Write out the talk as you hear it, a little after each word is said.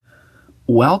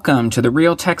Welcome to the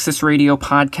Real Texas Radio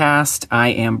Podcast. I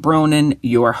am Bronin,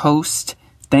 your host.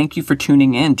 Thank you for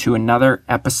tuning in to another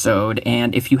episode.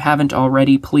 And if you haven't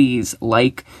already, please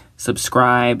like,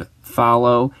 subscribe,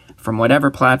 follow from whatever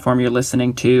platform you're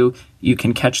listening to. You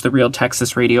can catch the Real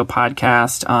Texas Radio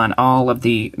Podcast on all of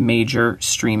the major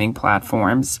streaming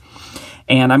platforms.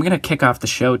 And I'm going to kick off the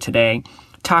show today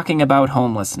talking about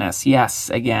homelessness. Yes,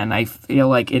 again, I feel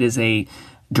like it is a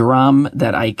drum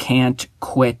that I can't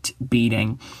quit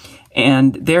beating.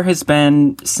 And there has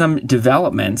been some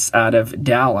developments out of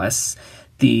Dallas.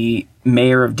 The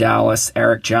mayor of Dallas,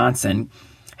 Eric Johnson,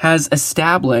 has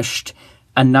established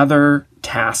another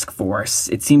task force.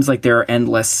 It seems like there are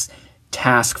endless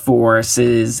task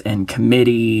forces and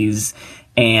committees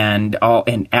and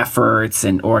efforts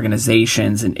and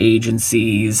organizations and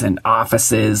agencies and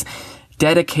offices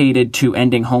dedicated to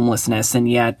ending homelessness, and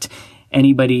yet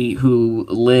anybody who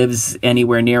lives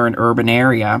anywhere near an urban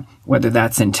area, whether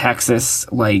that's in Texas,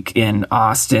 like in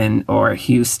Austin or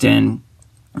Houston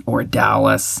or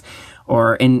Dallas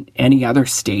or in any other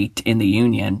state in the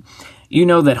union, you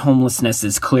know that homelessness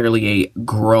is clearly a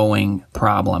growing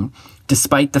problem,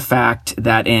 despite the fact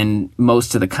that in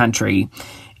most of the country,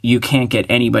 you can't get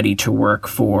anybody to work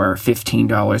for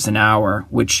 $15 an hour,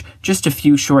 which just a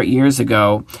few short years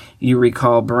ago, you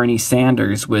recall Bernie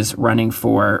Sanders was running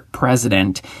for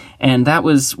president, and that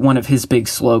was one of his big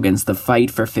slogans, the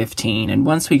fight for 15. And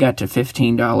once we got to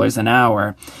 $15 an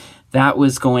hour, that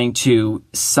was going to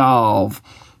solve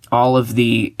all of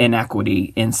the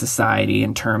inequity in society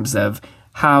in terms of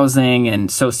housing and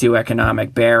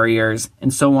socioeconomic barriers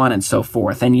and so on and so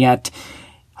forth. And yet,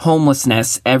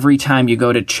 homelessness, every time you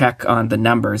go to check on the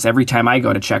numbers, every time I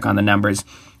go to check on the numbers,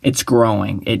 it's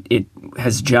growing. It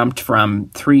has jumped from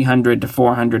 300 to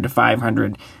 400 to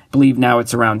 500. I believe now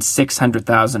it's around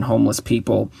 600,000 homeless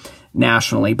people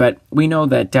nationally. But we know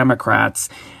that Democrats,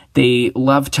 they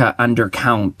love to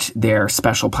undercount their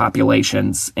special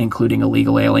populations, including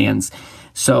illegal aliens.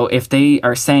 So if they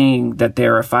are saying that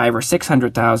there are 500,000 or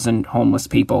 600,000 homeless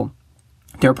people,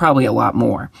 there are probably a lot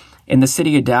more. In the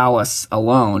city of Dallas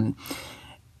alone,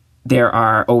 there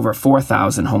are over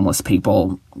 4,000 homeless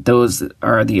people. Those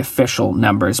are the official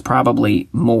numbers, probably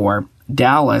more.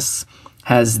 Dallas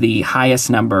has the highest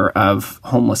number of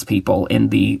homeless people in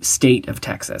the state of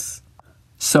Texas.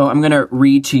 So I'm going to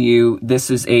read to you, this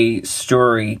is a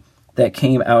story that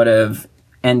came out of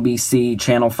NBC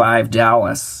Channel 5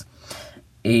 Dallas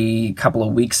a couple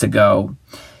of weeks ago.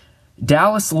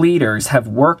 Dallas leaders have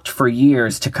worked for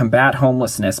years to combat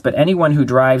homelessness, but anyone who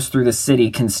drives through the city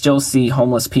can still see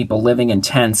homeless people living in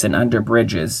tents and under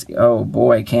bridges. Oh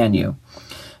boy, can you.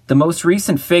 The most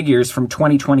recent figures from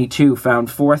 2022 found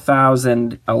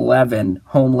 4,011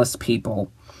 homeless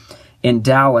people in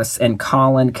Dallas and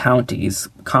Collin counties.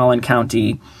 Collin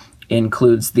County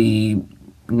includes the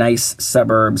nice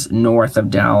suburbs north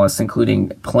of Dallas, including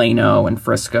Plano and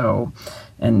Frisco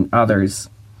and others.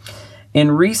 In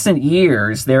recent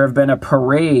years, there have been a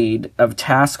parade of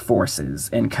task forces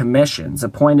and commissions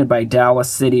appointed by Dallas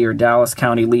City or Dallas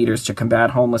County leaders to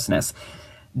combat homelessness.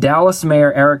 Dallas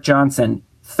Mayor Eric Johnson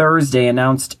Thursday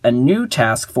announced a new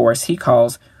task force he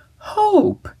calls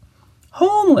HOPE,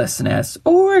 Homelessness,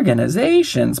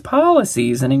 Organizations,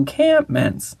 Policies, and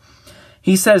Encampments.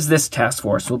 He says this task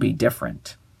force will be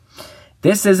different.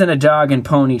 This isn't a dog and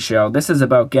pony show. This is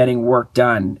about getting work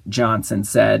done, Johnson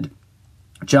said.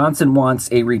 Johnson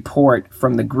wants a report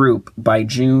from the group by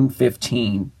June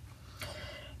 15.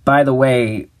 By the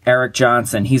way, Eric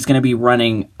Johnson, he's going to be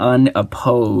running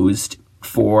unopposed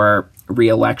for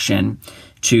re-election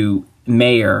to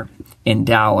mayor in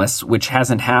Dallas, which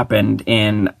hasn't happened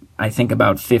in, I think,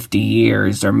 about 50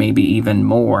 years or maybe even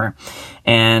more.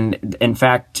 And in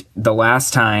fact, the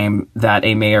last time that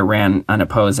a mayor ran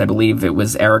unopposed, I believe it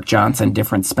was Eric Johnson,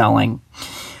 different spelling.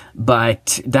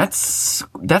 But that's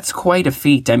quite a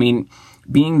feat. I mean,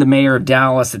 being the mayor of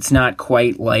Dallas, it's not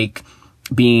quite like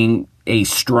being a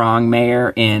strong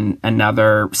mayor in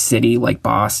another city like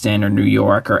Boston or New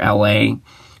York or LA.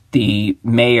 The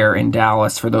mayor in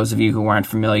Dallas, for those of you who aren't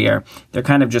familiar, they're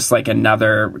kind of just like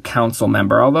another council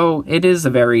member, although it is a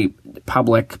very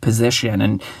public position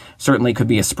and certainly could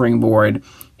be a springboard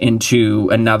into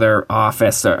another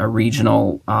office, a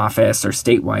regional office or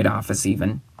statewide office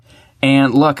even.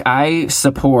 And look, I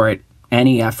support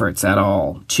any efforts at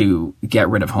all to get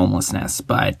rid of homelessness,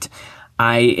 but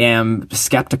I am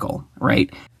skeptical,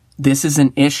 right? This is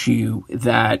an issue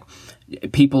that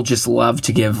people just love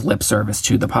to give lip service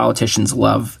to. The politicians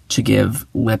love to give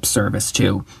lip service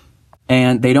to.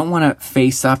 And they don't want to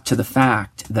face up to the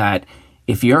fact that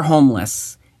if you're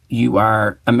homeless, you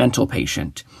are a mental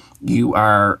patient. you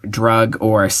are drug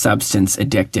or substance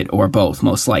addicted, or both,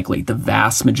 most likely, the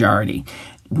vast majority.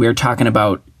 We're talking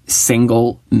about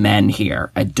single men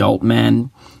here, adult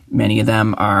men. Many of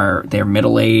them they're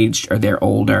middle-aged or they're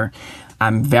older.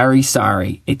 I'm very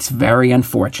sorry. It's very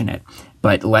unfortunate.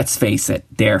 But let's face it,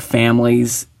 their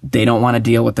families, they don't want to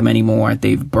deal with them anymore.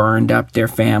 They've burned up their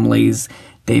families.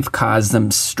 They've caused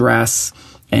them stress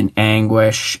and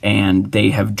anguish, and they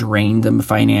have drained them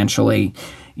financially.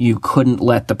 You couldn't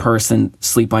let the person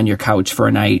sleep on your couch for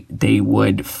a night. They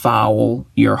would foul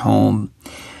your home.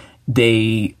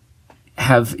 They've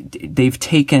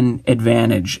taken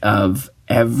advantage of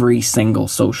every single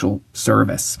social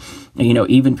service.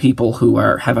 Even people who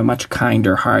have a much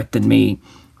kinder heart than me,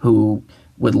 who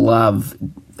would love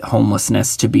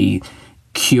homelessness to be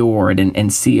cured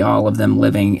and see all of them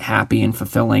living happy and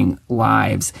fulfilling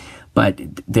lives. But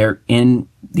they're in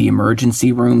the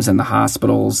emergency rooms and the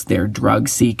hospitals. They're drug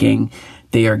seeking.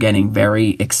 They are getting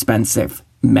very expensive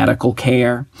medical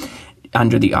care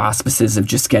under the auspices of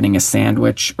just getting a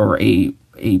sandwich or a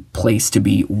place to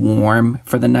be warm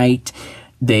for the night.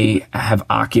 They have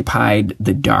occupied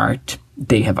the DART.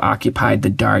 They have occupied the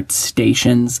DART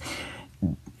stations.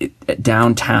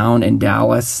 Downtown in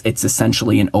Dallas, it's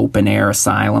essentially an open-air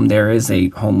asylum. There is a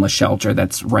homeless shelter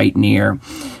that's right near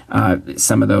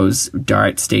some of those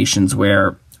DART stations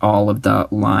where all of the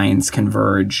lines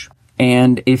converge.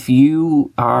 And if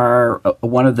you are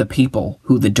one of the people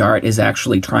who the DART is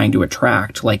actually trying to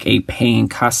attract, like a paying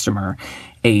customer,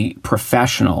 a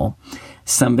professional,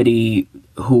 somebody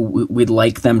who would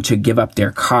like them to give up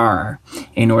their car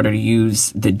in order to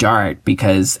use the DART,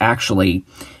 because actually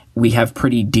we have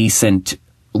pretty decent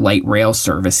light rail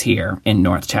service here in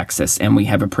North Texas, and we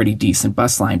have a pretty decent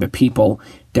bus line, but people,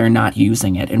 they're not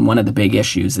using it. And one of the big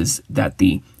issues is that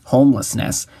the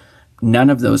homelessness, none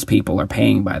of those people are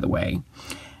paying, by the way.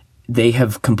 They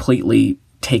have completely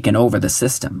taken over the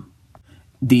system.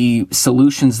 The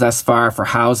solutions thus far for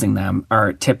housing them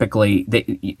are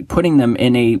typically putting them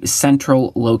in a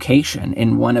central location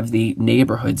in one of the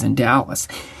neighborhoods in Dallas,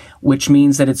 which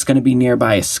means that it's going to be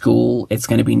nearby a school, it's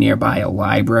going to be nearby a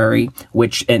library,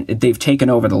 and they've taken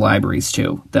over the libraries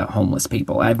too, the homeless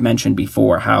people. I've mentioned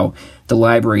before how the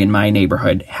library in my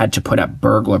neighborhood had to put up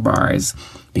burglar bars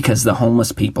because the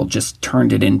homeless people just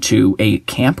turned it into a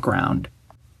campground.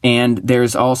 And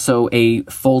there's also a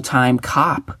full-time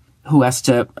cop who has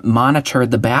to monitor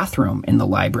the bathroom in the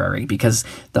library because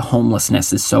the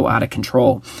homelessness is so out of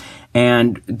control.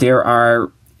 And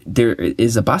there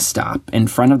is a bus stop in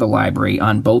front of the library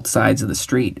on both sides of the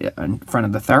street, in front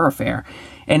of the thoroughfare.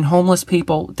 And homeless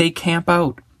people, they camp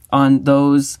out on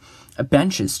those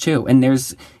benches too. And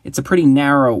it's a pretty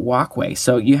narrow walkway.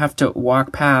 So you have to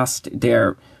walk past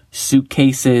their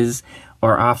suitcases,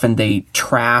 or often they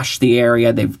trash the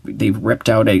area. They've ripped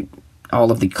out all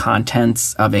of the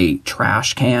contents of a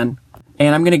trash can.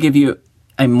 And I'm going to give you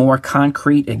a more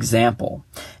concrete example.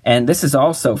 And this is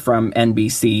also from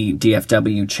NBC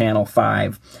DFW Channel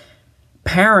 5.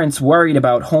 Parents worried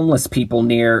about homeless people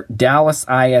near Dallas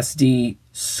ISD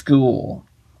school.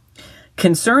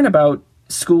 Concern about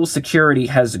school security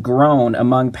has grown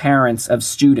among parents of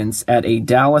students at a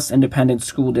Dallas Independent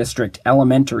School District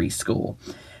elementary school.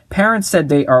 Parents said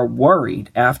they are worried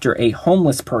after a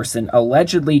homeless person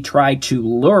allegedly tried to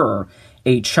lure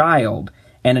a child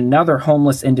and another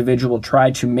homeless individual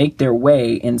tried to make their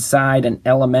way inside an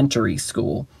elementary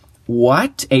school.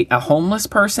 What? A homeless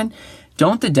person?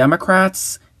 Don't the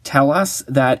Democrats tell us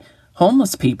that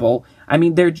homeless people,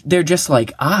 they're just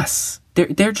like us.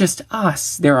 They're just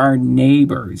us. They're our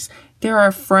neighbors. They're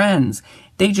our friends.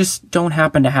 They just don't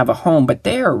happen to have a home, but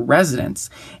they are residents,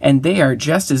 and they are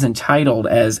just as entitled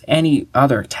as any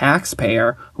other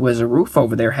taxpayer who has a roof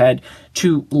over their head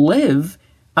to live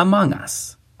among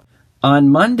us. On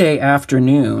Monday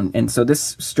afternoon, and so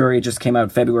this story just came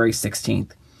out February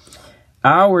 16th,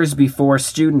 hours before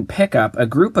student pickup, a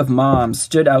group of moms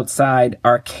stood outside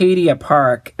Arcadia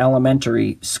Park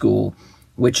Elementary School,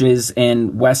 which is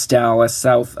in West Dallas,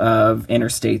 south of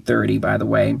Interstate 30, by the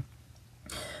way.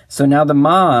 So now the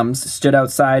moms stood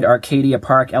outside Arcadia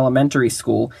Park Elementary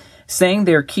School, saying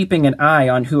they're keeping an eye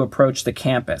on who approached the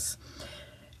campus.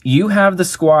 You have the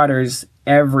squatters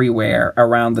everywhere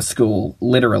around the school,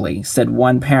 literally, said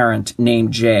one parent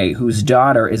named Jay, whose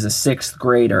daughter is a 6th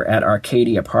grader at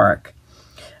Arcadia Park.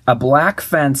 A black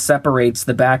fence separates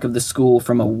the back of the school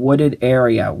from a wooded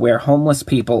area where homeless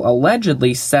people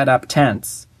allegedly set up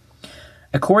tents.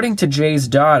 According to Jay's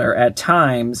daughter, at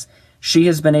times, she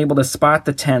has been able to spot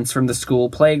the tents from the school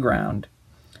playground.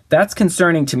 That's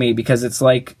concerning to me because it's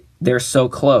like they're so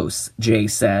close, Jay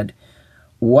said.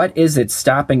 What is it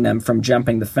stopping them from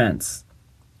jumping the fence?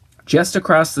 Just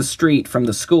across the street from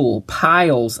the school,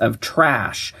 piles of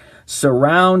trash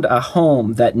surround a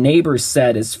home that neighbors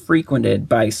said is frequented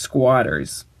by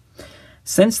squatters.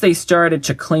 Since they started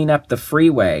to clean up the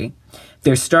freeway,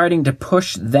 they're starting to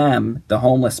push them, the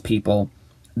homeless people,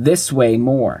 this way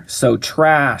more. So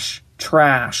trash,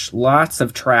 lots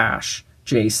of trash,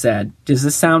 Jay said. Does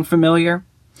this sound familiar?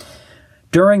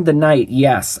 During the night,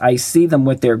 yes, I see them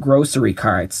with their grocery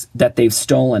carts that they've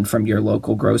stolen from your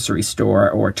local grocery store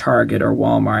or Target or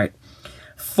Walmart,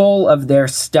 full of their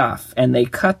stuff, and they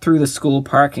cut through the school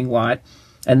parking lot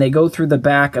and they go through the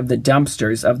back of the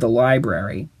dumpsters of the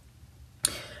library.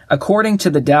 According to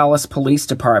the Dallas Police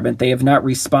Department, they have not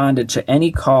responded to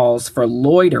any calls for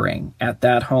loitering at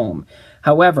that home.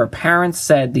 However, parents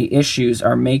said the issues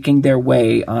are making their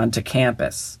way onto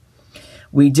campus.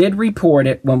 We did report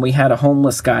it when we had a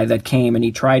homeless guy that came and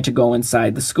he tried to go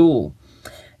inside the school.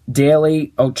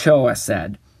 Daly Ochoa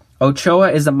said.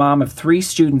 Ochoa is a mom of 3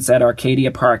 students at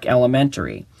Arcadia Park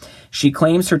Elementary. She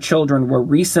claims her children were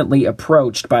recently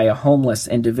approached by a homeless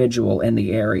individual in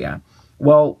the area.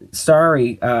 Well,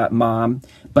 sorry, Mom,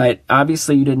 but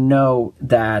obviously you didn't know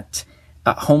that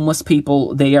homeless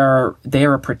people, they are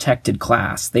a protected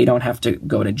class. They don't have to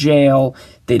go to jail.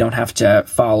 They don't have to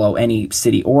follow any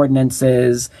city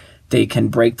ordinances. They can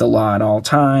break the law at all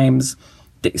times.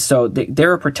 So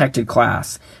they're a protected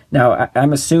class. Now,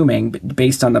 I'm assuming,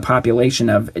 based on the population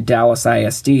of Dallas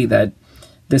ISD, that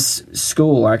this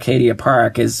school, Arcadia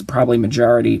Park, is probably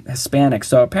majority Hispanic.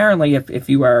 So apparently, if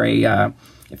you're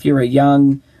a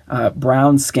young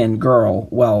brown-skinned girl,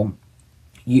 well,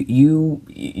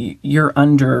 you're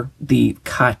under the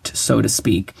cut, so to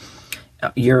speak.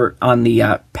 You're on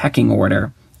the pecking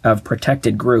order of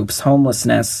protected groups.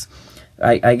 Homelessness,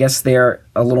 I guess they're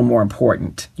a little more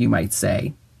important, you might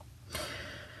say.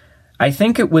 I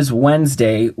think it was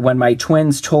Wednesday when my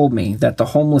twins told me that the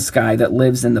homeless guy that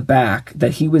lives in the back,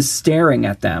 that he was staring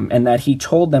at them and that he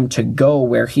told them to go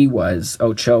where he was,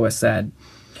 Ochoa said.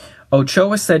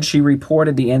 Ochoa said she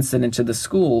reported the incident to the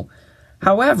school,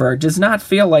 however, does not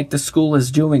feel like the school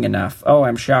is doing enough. Oh,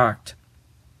 I'm shocked.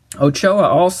 Ochoa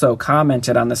also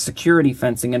commented on the security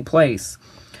fencing in place.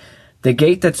 The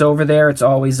gate that's over there, it's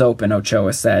always open,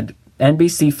 Ochoa said.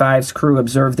 NBC5's crew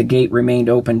observed the gate remained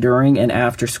open during and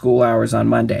after school hours on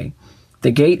Monday. The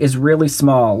gate is really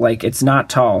small, like it's not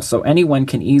tall, so anyone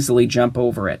can easily jump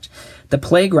over it. The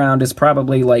playground is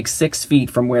probably like 6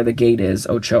 feet from where the gate is,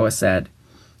 Ochoa said.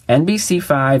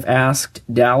 NBC5 asked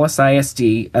Dallas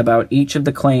ISD about each of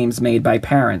the claims made by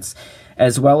parents,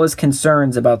 as well as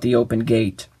concerns about the open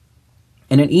gate.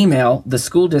 In an email, the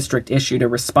school district issued a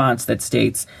response that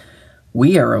states,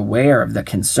 "We are aware of the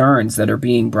concerns that are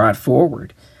being brought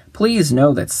forward. Please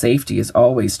know that safety is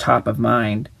always top of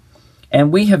mind.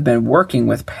 And we have been working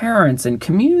with parents and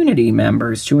community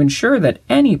members to ensure that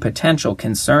any potential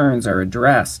concerns are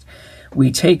addressed.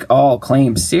 We take all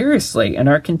claims seriously and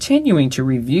are continuing to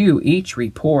review each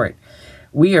report.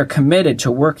 We are committed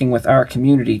to working with our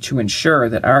community to ensure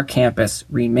that our campus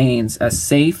remains a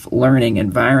safe learning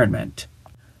environment."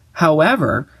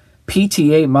 However,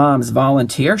 PTA moms'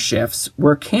 volunteer shifts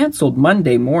were canceled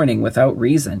Monday morning without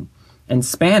reason. In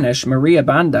Spanish, Maria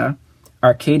Banda,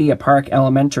 Arcadia Park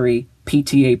Elementary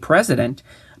PTA president,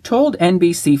 told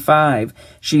NBC5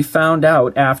 she found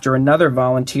out after another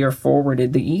volunteer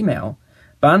forwarded the email.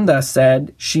 Banda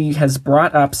said she has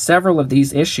brought up several of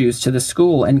these issues to the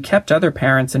school and kept other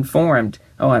parents informed.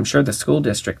 Oh, I'm sure the school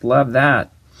district loved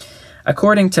that.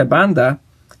 According to Banda,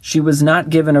 she was not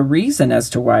given a reason as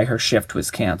to why her shift was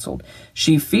canceled.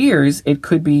 She fears it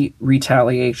could be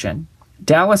retaliation.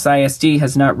 Dallas ISD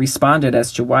has not responded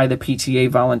as to why the PTA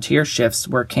volunteer shifts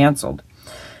were canceled.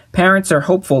 Parents are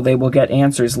hopeful they will get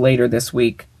answers later this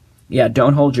week. Yeah,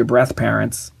 don't hold your breath,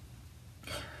 parents.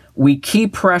 We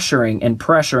keep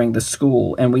pressuring the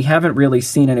school, and we haven't really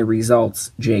seen any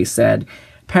results, Jay said.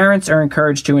 Parents are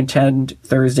encouraged to attend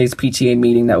Thursday's PTA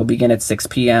meeting that will begin at 6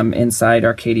 p.m. inside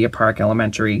Arcadia Park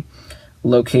Elementary,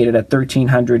 located at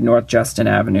 1300 North Justin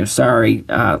Avenue. Sorry,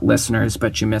 listeners,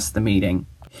 but you missed the meeting.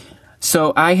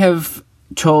 So I have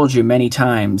told you many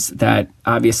times that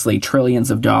obviously trillions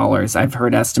of dollars, I've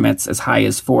heard estimates as high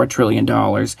as $4 trillion,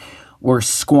 were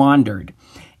squandered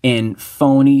in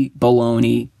phony,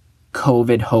 baloney,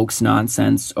 COVID hoax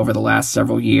nonsense over the last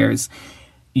several years.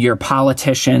 Your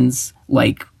politicians,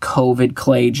 like COVID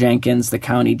Clay Jenkins, the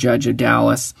county judge of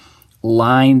Dallas,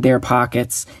 lined the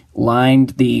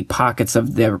pockets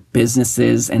of their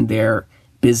businesses and their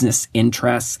business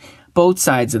interests, both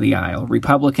sides of the aisle,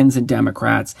 Republicans and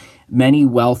Democrats, many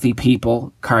wealthy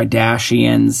people,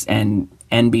 Kardashians and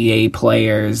NBA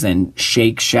players and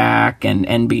Shake Shack and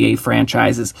NBA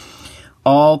franchises,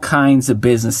 All kinds of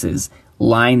businesses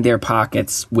line their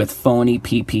pockets with phony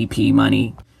PPP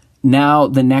money. Now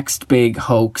the next big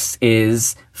hoax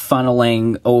is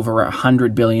funneling over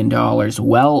 $100 billion,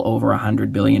 well over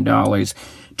 $100 billion,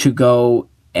 to go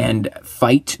and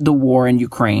fight the war in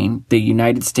Ukraine, the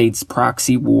United States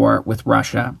proxy war with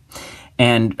Russia.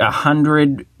 And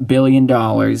 $100 billion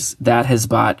that has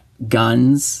bought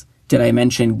guns. Did I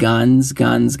mention guns?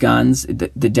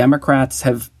 The Democrats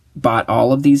have bought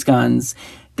all of these guns.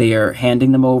 They are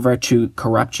handing them over to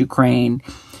corrupt Ukraine.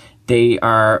 They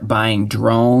are buying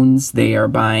drones. They are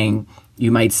buying,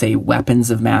 you might say, weapons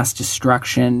of mass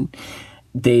destruction.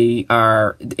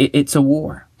 It's a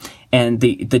war. And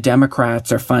the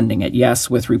Democrats are funding it, yes,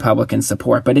 with Republican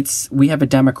support, but we have a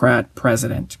Democrat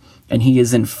president, and he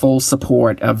is in full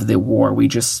support of the war. We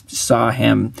just saw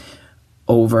him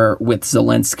over with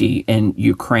Zelensky in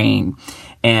Ukraine,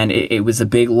 and it was a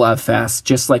big love fest,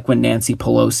 just like when Nancy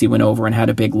Pelosi went over and had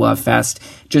a big love fest,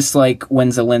 just like when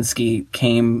Zelensky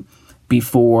came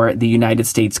before the United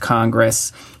States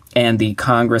Congress, and the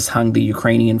Congress hung the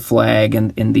Ukrainian flag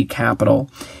in the Capitol,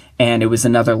 and it was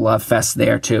another love fest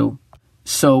there too.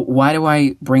 So why do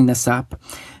I bring this up?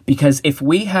 Because if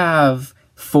we have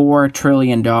 $4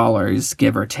 trillion,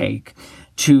 give or take,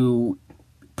 to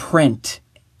print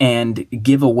and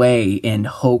give away in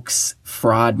hoax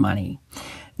fraud money,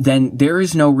 then there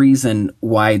is no reason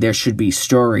why there should be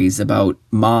stories about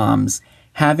moms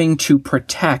having to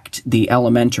protect the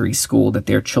elementary school that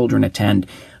their children attend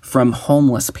from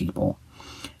homeless people.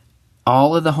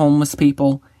 All of the homeless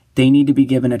people, they need to be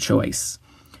given a choice.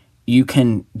 You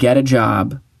can get a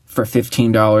job for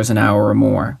 $15 an hour or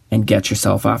more and get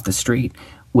yourself off the street,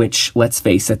 which, let's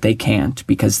face it, they can't,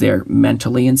 because they're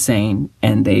mentally insane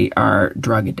and they are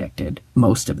drug addicted,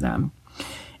 most of them.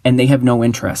 And they have no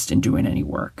interest in doing any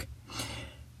work.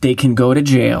 They can go to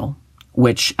jail,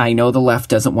 which I know the left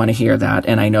doesn't want to hear that,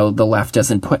 and I know the left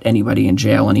doesn't put anybody in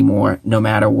jail anymore, no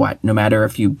matter what. No matter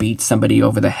if you beat somebody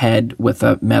over the head with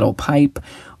a metal pipe,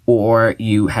 or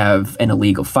you have an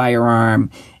illegal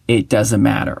firearm, it doesn't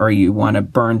matter. Or you want to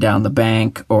burn down the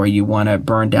bank, or you want to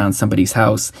burn down somebody's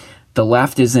house. The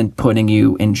left isn't putting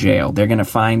you in jail. They're going to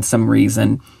find some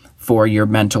reason for your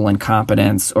mental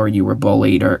incompetence, or you were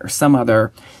bullied, or some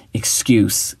other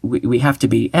excuse. We have to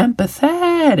be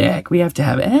empathetic. We have to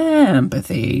have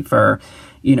empathy for,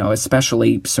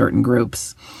 especially certain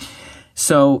groups.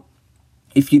 So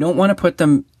if you don't want to put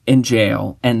them in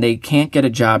jail and they can't get a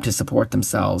job to support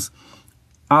themselves,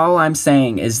 all I'm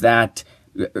saying is that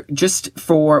just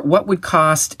for what would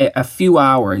cost a few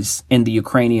hours in the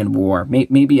Ukrainian war,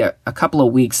 maybe a couple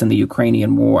of weeks in the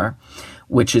Ukrainian war,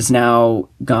 which has now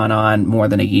gone on more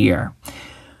than a year,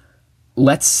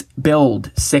 let's build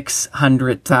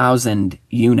 600,000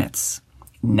 units,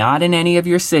 not in any of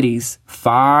your cities,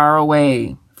 far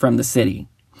away from the city.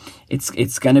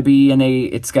 It's going to be in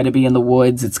the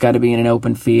woods. It's got to be in an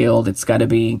open field. It's got to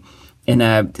be in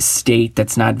a state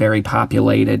that's not very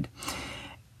populated.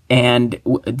 And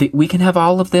we can have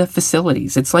all of the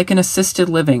facilities. It's like an assisted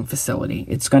living facility.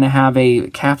 It's going to have a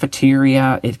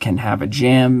cafeteria. It can have a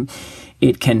gym.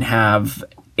 It can have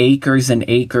acres and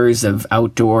acres of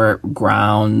outdoor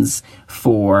grounds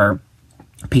for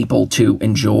people to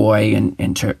enjoy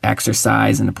and to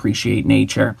exercise and appreciate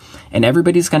nature. And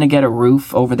everybody's going to get a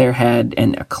roof over their head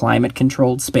and a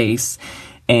climate-controlled space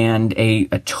and a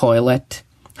toilet.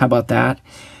 How about that?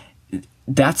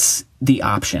 That's the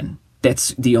option. That's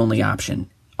the only option.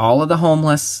 All of the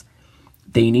homeless,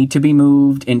 they need to be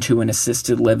moved into an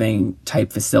assisted living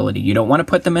type facility. You don't want to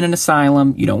put them in an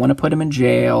asylum. You don't want to put them in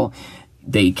jail.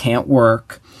 They can't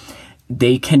work.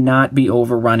 They cannot be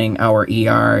overrunning our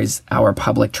ERs, our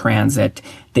public transit.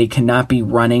 They cannot be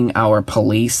running our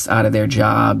police out of their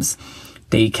jobs.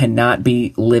 They cannot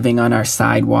be living on our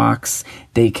sidewalks.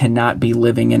 They cannot be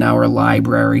living in our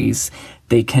libraries.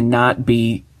 They cannot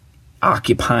be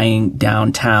occupying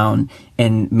downtown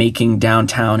and making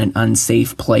downtown an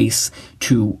unsafe place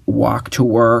to walk to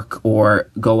work or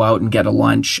go out and get a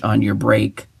lunch on your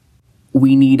break.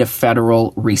 We need a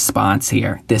federal response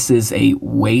here. This is a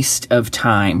waste of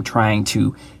time trying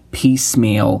to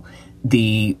piecemeal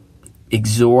the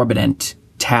exorbitant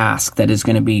task that is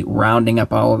going to be rounding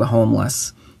up all of the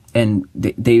homeless, and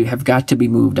they have got to be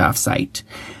moved off site.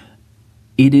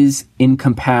 It is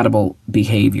incompatible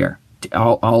behavior.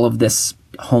 All of this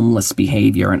homeless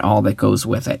behavior and all that goes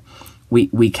with it.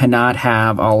 We cannot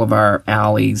have all of our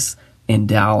alleys in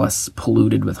Dallas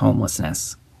polluted with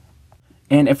homelessness.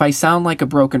 And if I sound like a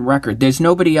broken record, there's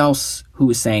nobody else who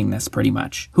is saying this pretty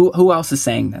much. Who else is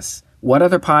saying this? What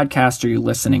other podcast are you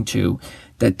listening to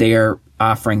that they're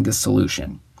offering this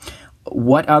solution?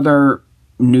 What other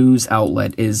news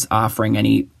outlet is offering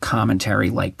any commentary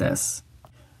like this.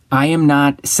 I am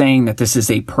not saying that this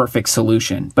is a perfect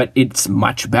solution, but it's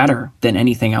much better than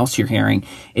anything else you're hearing.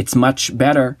 It's much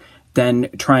better than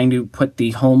trying to put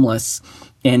the homeless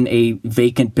in a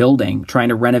vacant building, trying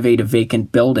to renovate a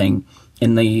vacant building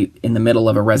in the middle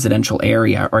of a residential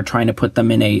area, or trying to put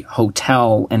them in a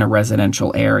hotel in a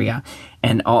residential area.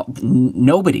 And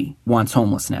nobody wants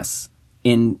homelessness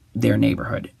in their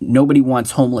neighborhood. Nobody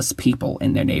wants homeless people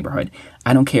in their neighborhood.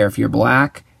 I don't care if you're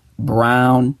black,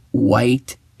 brown,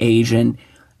 white, Asian.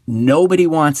 Nobody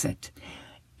wants it.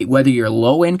 Whether you're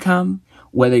low income,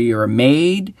 whether you're a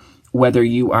maid, whether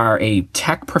you are a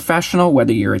tech professional,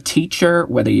 whether you're a teacher,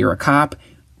 whether you're a cop,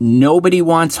 nobody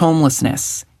wants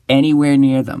homelessness anywhere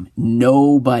near them.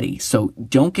 Nobody. So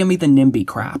don't give me the NIMBY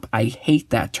crap. I hate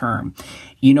that term.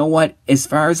 You know what? As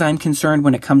far as I'm concerned,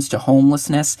 when it comes to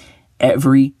homelessness,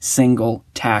 every single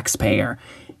taxpayer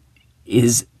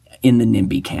is in the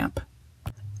NIMBY camp.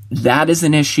 That is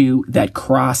an issue that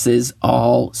crosses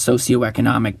all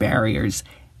socioeconomic barriers.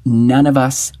 None of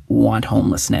us want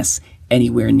homelessness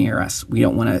anywhere near us. We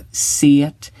don't want to see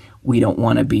it. We don't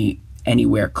want to be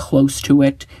anywhere close to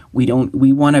it. We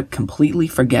want to completely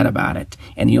forget about it.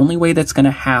 And the only way that's going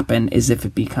to happen is if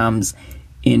it becomes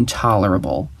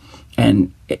intolerable.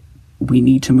 And we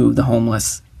need to move the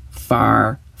homeless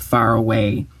far, far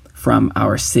away from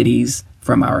our cities,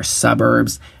 from our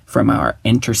suburbs, from our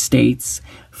interstates,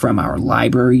 from our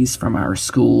libraries, from our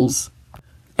schools.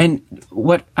 And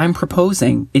what I'm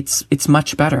proposing, it's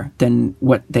much better than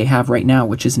what they have right now,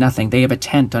 which is nothing. They have a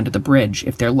tent under the bridge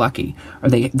if they're lucky, or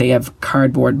they have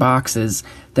cardboard boxes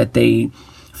that they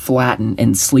flatten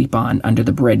and sleep on under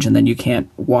the bridge, and then you can't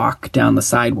walk down the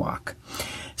sidewalk.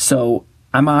 So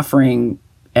I'm offering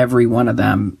every one of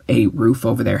them a roof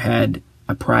over their head,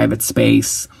 a private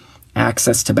space,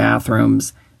 access to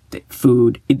bathrooms,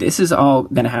 food. This is all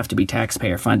going to have to be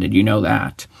taxpayer funded. You know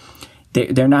that.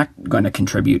 They're not going to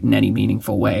contribute in any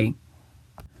meaningful way.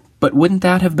 But wouldn't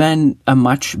that have been a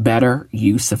much better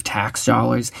use of tax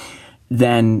dollars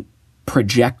than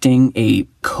projecting a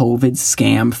COVID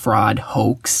scam fraud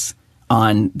hoax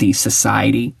on the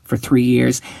society for 3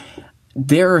 years?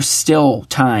 There are still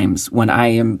times when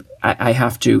I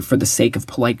have to, for the sake of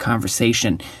polite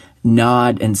conversation,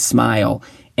 nod and smile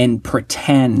and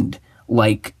pretend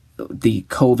like the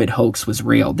COVID hoax was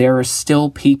real. There are still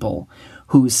people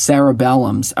whose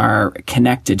cerebellums are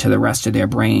connected to the rest of their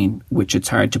brain, which it's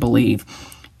hard to believe,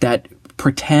 that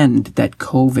pretend that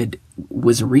COVID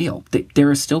was real. There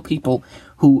are still people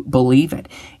who believe it,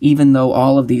 even though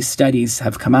all of these studies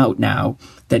have come out now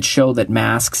that show that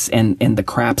masks and the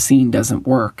crap scene doesn't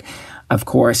work. Of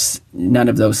course, none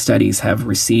of those studies have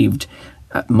received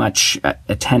much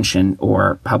attention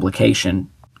or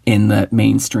publication in the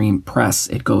mainstream press,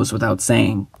 it goes without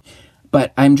saying.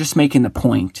 But I'm just making the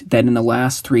point that in the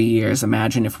last 3 years,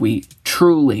 imagine if we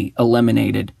truly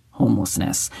eliminated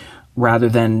homelessness rather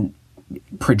than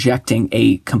projecting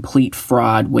a complete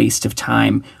fraud, waste of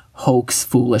time, hoax,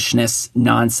 foolishness,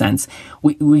 nonsense.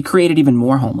 We created even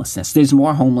more homelessness. There's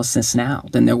more homelessness now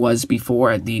than there was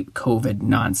before the COVID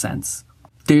nonsense.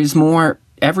 There's more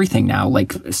everything now,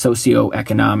 like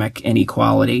socioeconomic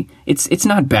inequality. It's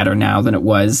not better now than it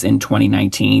was in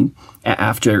 2019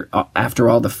 after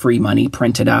all the free money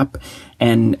printed up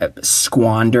and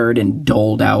squandered and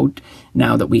doled out.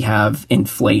 Now that we have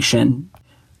inflation,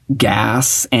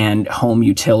 gas and home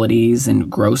utilities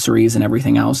and groceries and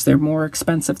everything else, they're more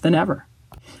expensive than ever.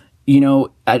 You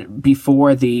know,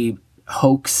 before the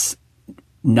hoax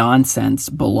nonsense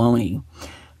baloney,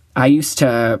 I used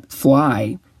to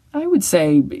fly, I would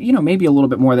say, maybe a little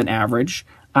bit more than average.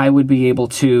 I would be able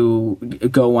to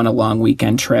go on a long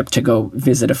weekend trip to go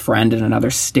visit a friend in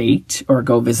another state or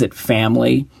go visit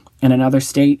family in another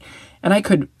state. And I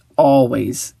could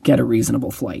always get a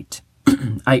reasonable flight.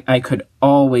 I could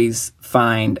always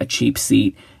find a cheap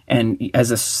seat. And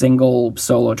as a single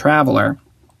solo traveler,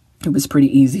 it was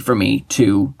pretty easy for me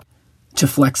to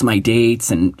flex my dates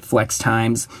and flex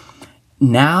times.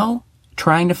 Now,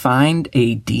 trying to find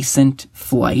a decent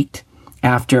flight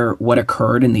after what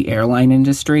occurred in the airline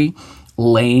industry,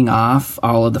 laying off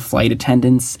all of the flight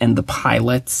attendants and the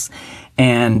pilots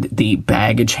and the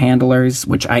baggage handlers,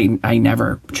 which I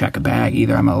never check a bag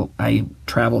either. I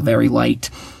travel very light.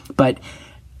 But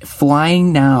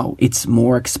flying now, it's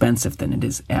more expensive than it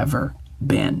has ever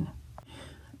been.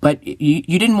 But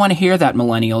you didn't want to hear that,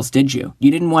 millennials, did you?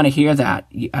 You didn't want to hear that,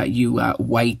 you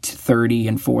white 30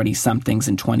 and 40-somethings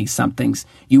and 20-somethings.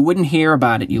 You wouldn't hear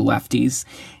about it, you lefties.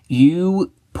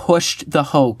 You pushed the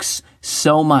hoax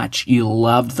so much. You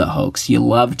loved the hoax. You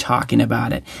loved talking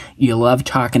about it. You loved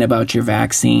talking about your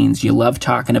vaccines. You loved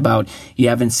talking about you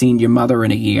haven't seen your mother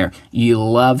in a year. You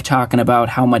loved talking about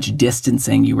how much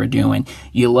distancing you were doing.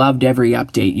 You loved every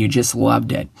update. You just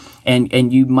loved it.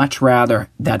 And you much rather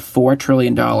that $4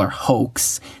 trillion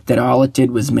hoax that all it did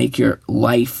was make your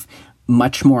life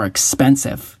much more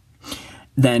expensive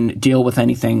than deal with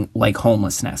anything like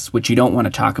homelessness, which you don't want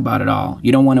to talk about at all.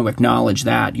 You don't want to acknowledge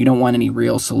that. You don't want any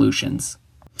real solutions.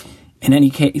 In any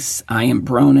case, I am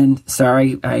Bronin.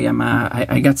 Sorry,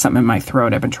 I got something in my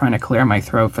throat. I've been trying to clear my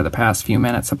throat for the past few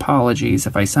minutes. Apologies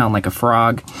if I sound like a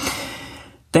frog.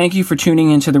 Thank you for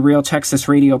tuning into the Real Texas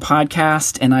Radio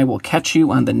podcast, and I will catch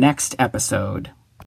you on the next episode.